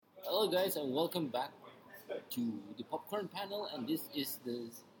Hello guys and welcome back to the Popcorn Panel, and this is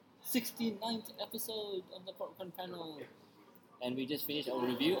the 69th episode of the Popcorn Panel, and we just finished our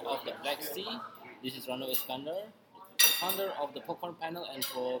review of the Black Sea. This is Rano Iskandar, the founder of the Popcorn Panel, and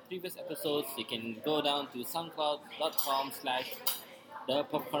for previous episodes you can go down to soundcloud.com/the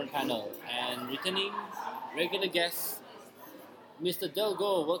Popcorn Panel. And returning regular guest Mr.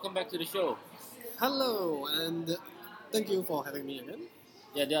 Delgo, welcome back to the show. Hello, and thank you for having me again.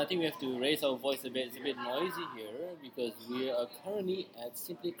 Yeah, I think we have to raise our voice a bit. It's a bit noisy here because we are currently at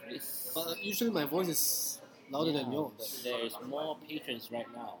Simply Chris. But usually my voice is louder than But yours. there's more patrons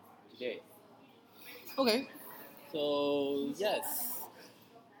right now today. Okay. So yes,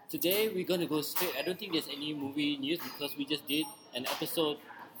 today we're gonna go straight. I don't think there's any movie news because we just did an episode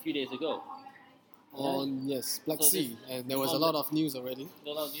a few days ago. On Black So Sea, and there was a on lot of news already. A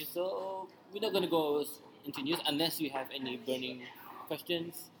lot of news. So we're not gonna go into news unless you have any burning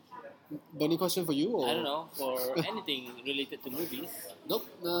questions. Burning question for you? Or? I don't know, for anything related to movies. Nope,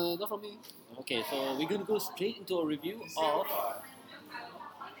 not from me. Okay, so we're gonna go straight into a review of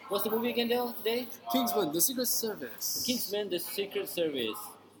what's the movie again, Dale? Today? Kingsman, The Secret Service. Kingsman: The Secret Service,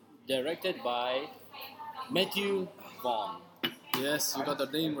 directed by Matthew Vaughn. Yes, you got the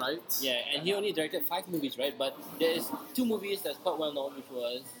name right. Yeah, and he only directed 5 movies, right? But there is 2 movies that's quite well known, which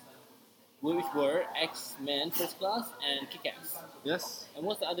were X-Men First Class and Kick-Ass. Yes. And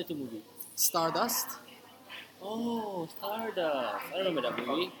what's the other 2 movies? Stardust. Oh, Stardust. I remember that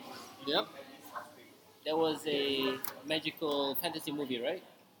movie. Yep. That was a magical fantasy movie, right?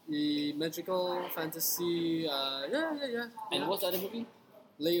 The magical fantasy. Yeah. And what's the other movie?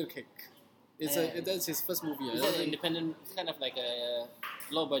 Layer Cake. That's his first movie. Is that an independent, kind of like a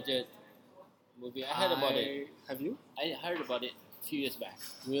low budget movie? I heard about it. Have you? I heard about it a few years back.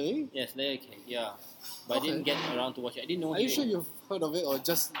 Really? Yes, Layer Cake, yeah. But Okay. I didn't get around to watch it. I didn't know. Are you sure you've heard of it, or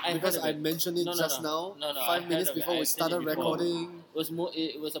just I because heard of I it. mentioned it No, now? I 5 heard minutes of it. before we I've seen started it before. recording.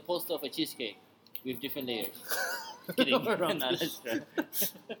 It was a poster of a cheesecake with different layers. Kidding. No, that's true.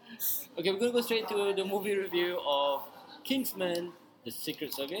 Okay, we're gonna go straight to the movie review of Kingsman: The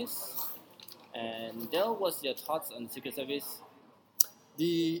Secret Service. And Del, what's your thoughts on The Secret Service?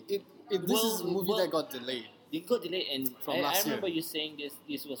 This is a movie that got delayed. It got delayed, and From I last remember year. you saying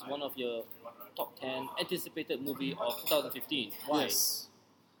this was one of your top 10 anticipated movie of 2015. Why? Yes,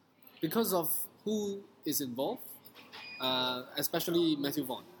 because of who is involved, especially Matthew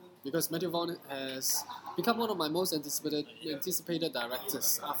Vaughn. Because Matthew Vaughn has become one of my most anticipated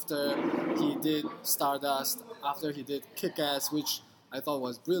directors after he did Stardust, after he did Kick-Ass, which I thought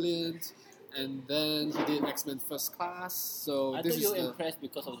was brilliant, and then he did X-Men First Class. So I this thought is you were impressed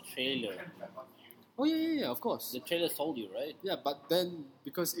because of the trailer. Oh yeah, of course. The trailer sold you, right? Yeah, but then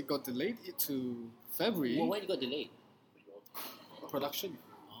because it got delayed to February, Well, why it got delayed? production,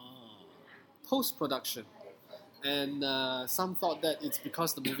 Ah. post-production, and some thought that it's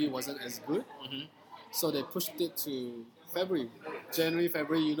because the movie wasn't as good, Mhm. so they pushed it to January,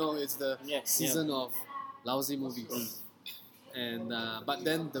 February. You know, it's the Yeah, season of lousy movies. And but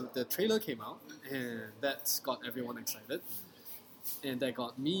then the trailer came out, and that's got everyone excited. And that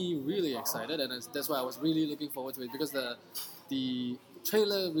got me really excited, and that's why I was really looking forward to it, because the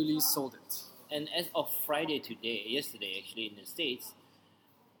trailer really sold it. And as of yesterday actually in the States,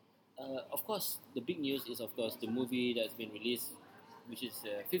 of course the big news is of course the movie that's been released, which is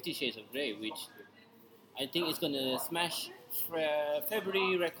 50 Shades of Grey, which I think is going to smash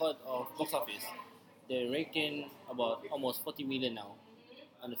February record of box office. They raked in about almost 40 million now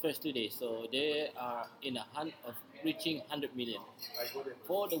on the first 2 days, so they are in a hunt of reaching 100 million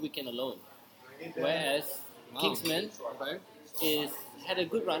for the weekend alone. Whereas Wow. Kingsman Okay. had a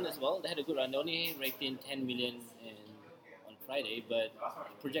good run as well. They had a good run. They only raked in 10 million on Friday, but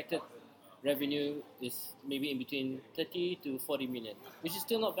projected revenue is maybe in between 30 to 40 million, which is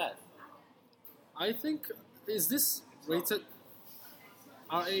still not bad. I think, is this rated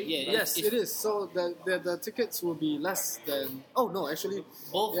RA? Yeah, Yes, it's- it is. So the tickets will be less than. Oh no, actually,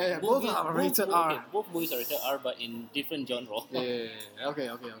 Both both are rated R. Okay, both movies are rated R, but in different genre. Yeah. Okay.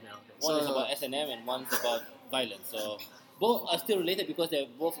 One is about S&M and one's about violence. So both are still related because they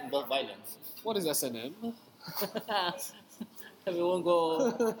both involve violence. What is S&M? We won't go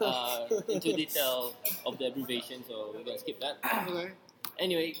into detail of the abbreviation, so we're gonna skip that. Okay.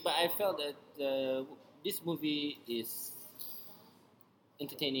 Anyway, but I felt that this movie is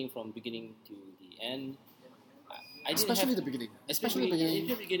entertaining from beginning to the end. I didn't Especially have- the beginning. Especially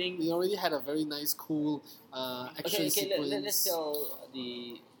the beginning. We already had a very nice, cool action Okay, sequence. let's tell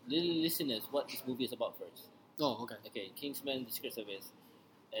the little listeners what this movie is about first. Oh, okay. Okay, Kingsman: The Secret Service.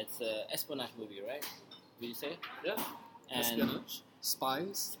 It's an espionage movie, right? Will you say? Yeah. And Espionage.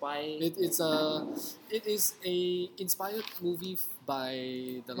 spies. spy. It is a inspired movie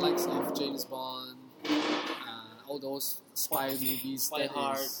by the likes of James Bond, all those spy movies. Spy that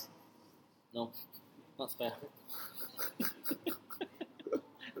Hard. is- No, not Spy Hard.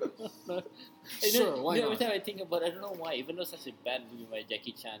 Sure, why every not? time I think about, I don't know why, even though it's such a bad movie by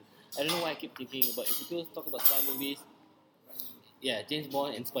Jackie Chan, I don't know why I keep thinking about, if people talk about spy movies, yeah, James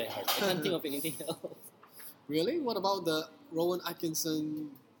Bond and Spy Hard. I can't think of anything else. Really? What about the Rowan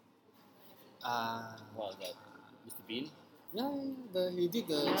Atkinson? What was that? Mr. Bean? He did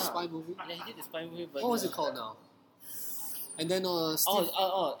the Yeah. spy movie. Yeah, he did the spy movie, but What was it called now? And then Steve.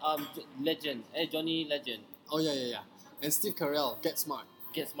 Legend. Johnny Legend. Oh yeah. And Steve Carell, Get Smart.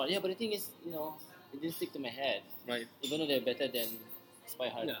 Get Smart. Yeah, but the thing is, it didn't stick to my head. Right. Even though they're better than Spy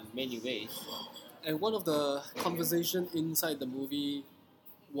Hard Yeah. in many ways. And one of the conversation inside the movie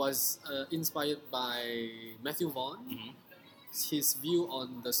was inspired by Matthew Vaughn. Mm-hmm. His view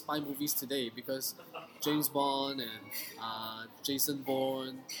on the spy movies today, because James Bond and Jason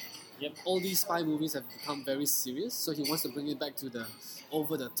Bourne, Yep. all these spy movies have become very serious. So he wants to bring it back to the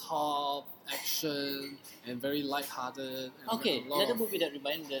over-the-top action and very light-hearted. And Okay, a lot another of- movie that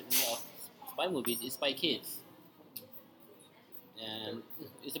reminded me of spy movies is Spy Kids. And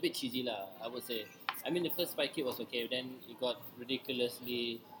it's a bit cheesy lah, I would say. I mean, the first Spy Kid was okay, then it got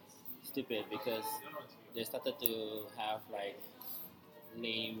ridiculously stupid because they started to have like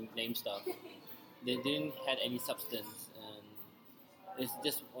lame stuff. They didn't had any substance, and it's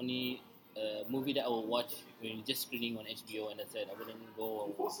just only a movie that I will watch when it's just screening on HBO, and that's it. I wouldn't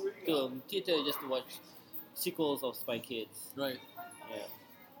go to a theater just to watch sequels of Spy Kids. Right.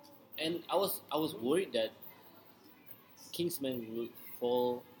 Yeah, and I was worried that Kingsman would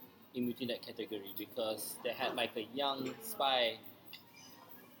fall in between that category because they had like a young spy.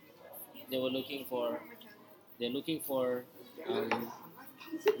 They're looking for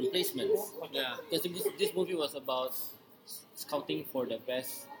replacements. Yeah. Because this movie was about scouting for the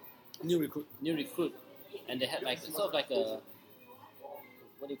best New recruit. new recruit, and they had like sort of like a,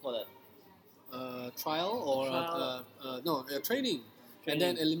 what do you call that? Trial or Trial. training, and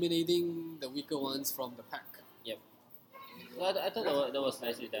then eliminating the weaker ones from the pack. Yep. So I thought that was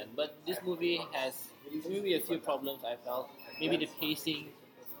nicely done. But this movie has maybe a few problems. I felt maybe the pacing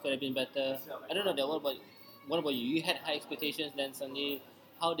could have been better. I don't know. What about you? You had high expectations. Then suddenly,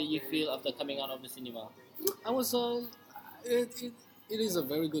 how did you feel after coming out of the cinema? I was it is a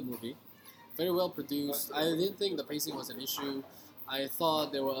very good movie, very well produced. I didn't think the pacing was an issue. I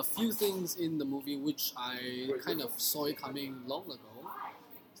thought there were a few things in the movie which I kind of saw it coming long ago,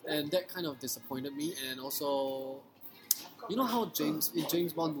 and that kind of disappointed me. And also, you know how in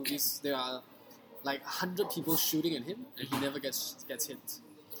James Bond movies there are like 100 people shooting at him and he never gets hit.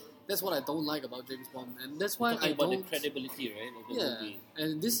 That's what I don't like about James Bond, and that's why Talking I about don't. the credibility, right, of the Yeah, movie.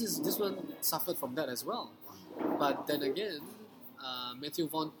 and this one suffered from that as well. But then again, Matthew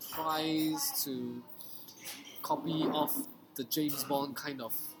Vaughn tries to copy off the James Bond kind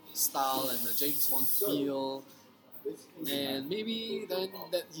of style and the James Bond feel, and maybe then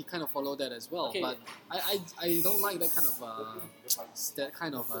that he kind of followed that as well. Okay. But I don't like that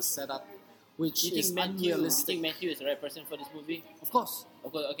kind of setup, which You is think unrealistic. Matthew is the right person for this movie? Of course,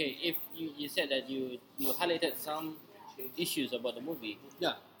 Of course, okay. If you said that you highlighted some issues about the movie,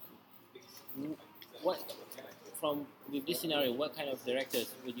 yeah. what with this scenario, what kind of directors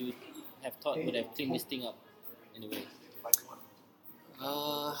would you have thought would have cleaned this thing up anyway?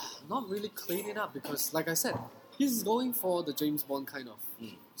 Not really clean it up because, like I said, he's going for the James Bond kind of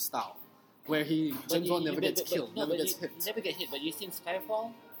style, where James Bond never gets killed, never gets hit. Never get hit. But you seen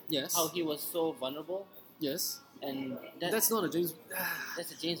Skyfall? Yes. How he was so vulnerable, Yes. and That's not a James.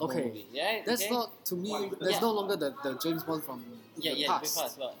 that's a James Bond Okay. movie. Yeah. That's okay? not to me. That's Yeah. no longer the James Bond from the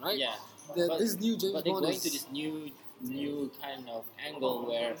past, well, right? Yeah. This new James But they're Bond going is to this new kind of angle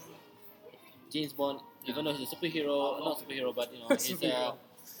where James Bond, even though he's a superhero, not superhero, but he's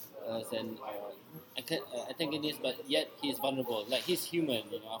an antagonist, but yet he's vulnerable. Like he's human,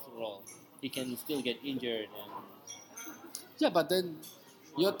 after all, he can still get injured. And yeah, but then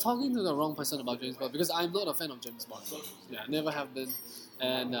you're talking to the wrong person about James Bond because I'm not a fan of James Bond. Yeah, never have been,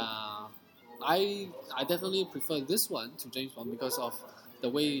 and I definitely prefer this one to James Bond because of the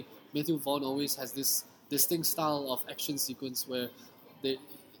way Matthew Vaughn always has this distinct style of action sequence where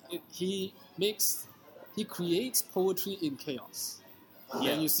he creates poetry in chaos.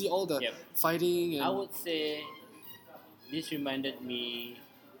 Yeah. And you see all the Yep. fighting and I would say this reminded me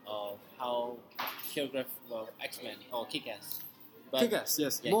of how choreographed X-Men or Kick-Ass. But Kick-Ass,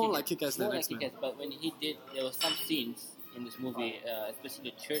 yes, yeah, more like Kick-Ass more than like X-Men. Kick-Ass. But when he did, there were some scenes in this movie,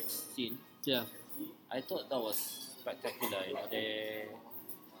 especially the church scene. Yeah, I thought that was spectacular. You know,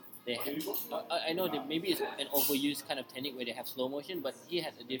 they have, I know that maybe it's an overused kind of technique where they have slow motion, but he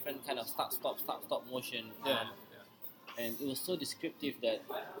had a different kind of start stop motion. And it was so descriptive that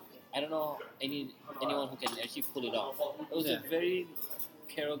I don't know anyone who can actually pull it off. It was a very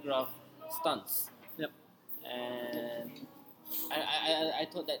choreographed stunts. Yep. And I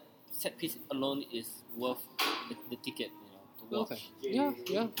thought that set piece alone is worth the ticket, you know, to watch. Okay.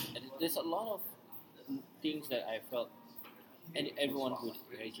 Yeah. And there's a lot of things that I felt and everyone would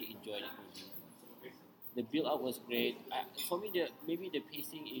actually enjoy the movie. The build up was great. For me, maybe the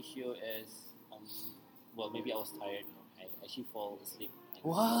pacing issue is maybe I was tired. I actually fall asleep.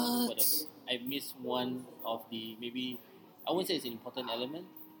 What? I missed one of the maybe I won't say it's an important element,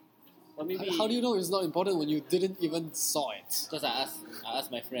 but maybe How do you know it's not important when you didn't even saw it? because I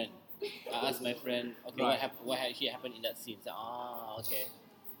asked my friend. Okay, Right. what actually happened in that scene? So, okay.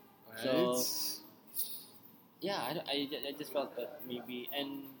 Right. So, yeah, I just felt that maybe,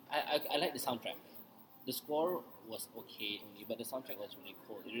 and I like the soundtrack. The score was okay only, but the soundtrack was really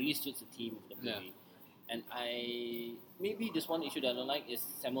cool. It really suits the theme of the movie. And maybe this one issue that I don't like is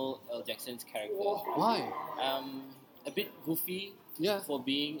Samuel L. Jackson's character. Why? A bit goofy Yeah. for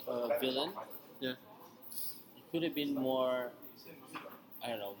being a villain. Yeah. It could have been more, I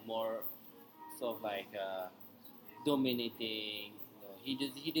don't know, more sort of like dominating. You know,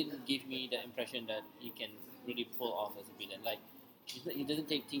 he didn't give me the impression that he can really pull off as a villain. Like he doesn't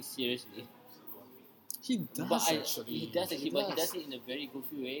take things seriously. He does But actually. he does actually, but he does it in a very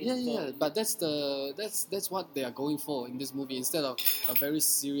goofy way. Yeah. But that's what they are going for in this movie. Instead of a very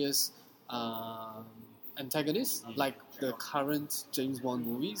serious antagonist like the current James Bond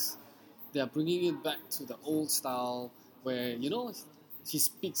movies, they are bringing it back to the old style where he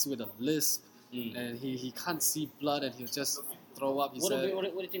speaks with a lisp and he can't see blood and he'll just throw up his head.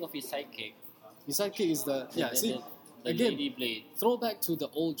 What do you think of his sidekick? His sidekick is the Lady Blade. throw back to the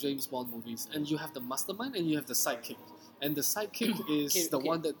old James Bond movies, and you have the mastermind and you have the sidekick, and the sidekick is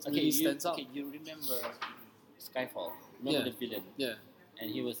one that really stands out. Okay, you remember Skyfall? Remember the villain? Yeah. And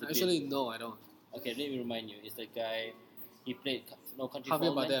he was No, I don't. Okay, let me remind you. It's the guy he played No Country Javier for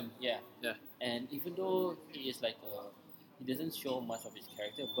Old Men. Bardem. Yeah. Yeah. And even though he is like he doesn't show much of his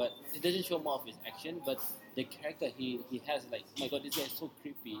character, but he doesn't show more of his action. But the character he has, like, oh my god, this guy is so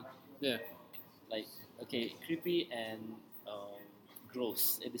creepy. Yeah. Like, okay, creepy and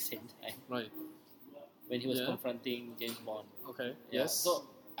gross at the same time. Right. When he was confronting James Bond. Okay. Yeah. Yes. So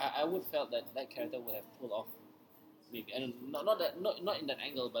I would felt that character would have pulled off, maybe, and not in that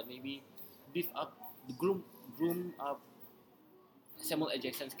angle, but maybe beef up, groom up Samuel L.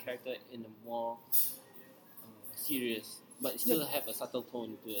 Jackson's character in a more serious, but still have a subtle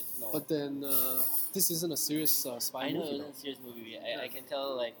tone to it. No. But then this isn't a serious spy I know movie. it's a serious movie. I can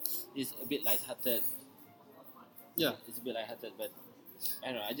tell, like, it's a bit lighthearted. Yeah. It's a bit lighthearted, but I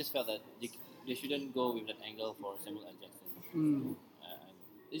don't know. I just felt that they shouldn't go with that angle for Samuel L. Jackson.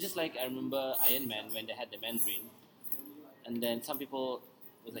 It's just like I remember Iron Man when they had the Mandarin, and then some people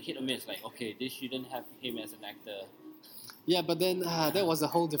was a hit or miss. Like, okay, they shouldn't have him as an actor. Yeah, but then that was a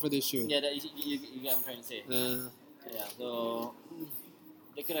whole different issue. Yeah, you get what I'm trying to say. Yeah, so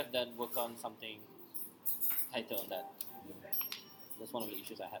they could have done work on something tighter on that. That's one of the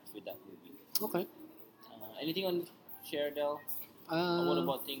issues I had with that movie. Okay. Anything on Sherdell? What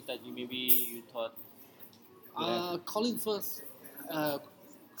about things that you thought? Colin Firth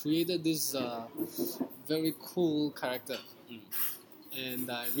created this very cool character,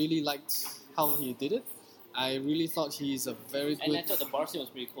 and I really liked how he did it. I really thought he's a very good. And I thought the bar scene was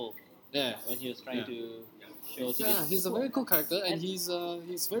pretty cool. Yeah. When he was trying to show. Yeah, he's a very cool character, and he's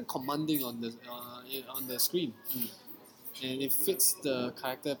very commanding on the screen, and it fits the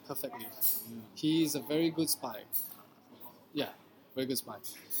character perfectly. He's a very good spy. Yeah, very good spy.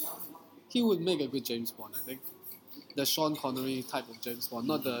 He would make a good James Bond, I think. The Sean Connery type of James Bond,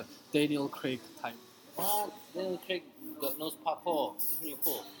 not the Daniel Craig type. Daniel Craig knows parkour. It's pretty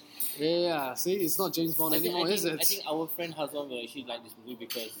cool. Yeah, see, it's not James Bond anymore, is it? I think our friend Hazwan will actually like this movie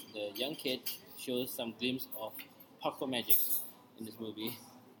because the young kid shows some glimpse of parkour magic in this movie.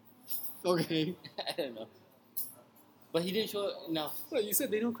 Okay. I don't know. But he didn't show enough. Well, you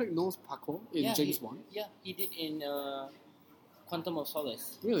said Daniel Craig knows parkour in James Bond? Yeah, he did in Quantum of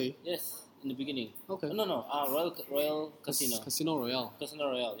Solace. Really? Yes, in the beginning. Okay. No. Royal Casino. Casino Royale. Casino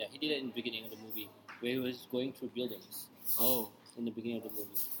Royale, yeah. He did it in the beginning of the movie where he was going through buildings. Oh. In the beginning of the movie.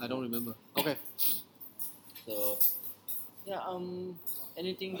 I don't remember. Okay. So, yeah,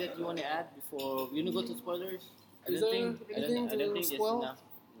 anything that you want to add before we go to spoilers? I don't think there's enough.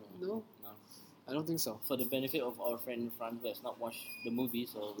 No. I don't think so. For the benefit of our friend Franz who has not watched the movie,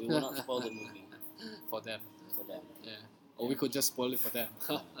 so we will not spoil the movie. For them. for them. Yeah. Or we could just spoil it for them.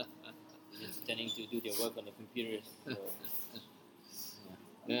 They're just tending to do their work on the computers. So.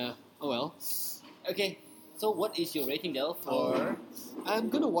 Yeah. Oh well. Okay, so what is your rating, Del, for I'm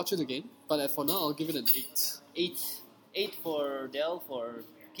gonna watch it again, but for now I'll give it an 8. 8 for Del for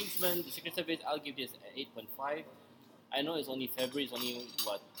Kingsman, The Secret Service? I'll give this an 8.5. I know it's only February, it's only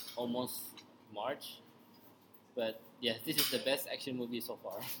almost March, but yes, this is the best action movie so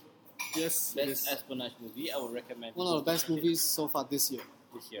far. Yes, Best espionage movie. I would recommend. One of the best movies so far this year.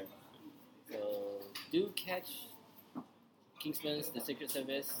 So do catch Kingsman's The Secret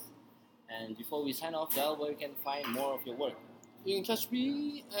Service. And before we sign off, Del, where you can find more of your work? You can catch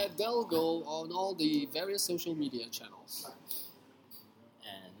me at Delgo on all the various social media channels.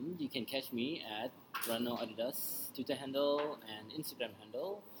 And you can catch me at Rano Adidas Twitter handle and Instagram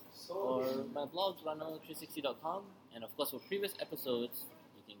handle, or my blog rano360.com. And of course, for previous episodes,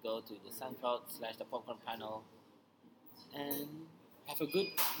 you can go to the SoundCloud/the Popcorn Panel. And have a good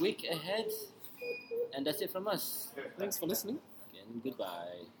week ahead. And that's it from us. Thanks for listening. Again,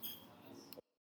 goodbye.